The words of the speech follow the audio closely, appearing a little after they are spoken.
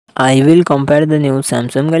I will compare the new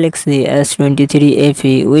Samsung Galaxy S23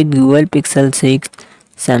 FE with Google Pixel 6.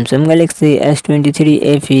 Samsung Galaxy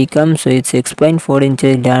S23 FE comes with 6.4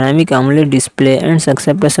 inches dynamic AMOLED display and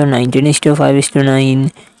success ratio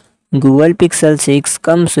 19:5:9. Google Pixel 6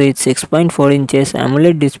 comes with 6.4 inches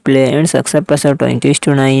AMOLED display and success ratio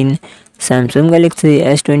 20:9. Samsung Galaxy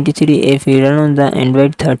S23 FE run on the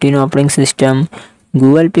Android 13 operating system.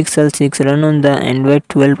 Google Pixel 6 run on the Android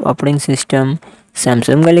 12 operating system.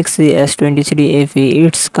 Samsung Galaxy S23 FE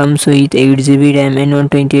it comes with 8GB RAM and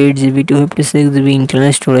 128GB 256GB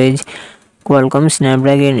internal storage. Qualcomm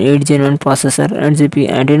Snapdragon 8 Gen 1 processor and GPU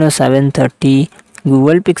Adreno 730.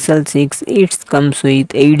 Google Pixel 6 it comes with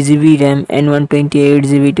 8GB RAM and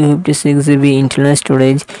 128GB 256GB internal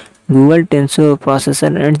storage. Google Tensor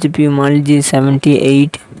processor and GPU Mali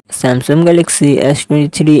G78. Samsung Galaxy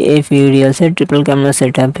S23 FE real set triple camera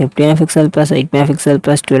setup 50MP plus 8MP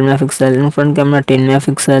plus 12MP and front camera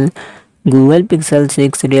 10MP. Google Pixel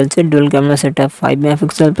 6 real set dual camera setup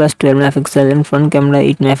 5MP plus 12MP and front camera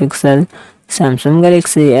 8MP. Samsung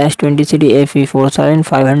Galaxy S23 FE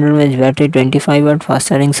 4500mAh battery 25W fast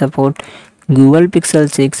charging support. Google Pixel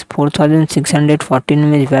 6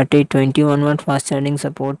 4614mAh battery 21W fast charging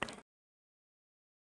support.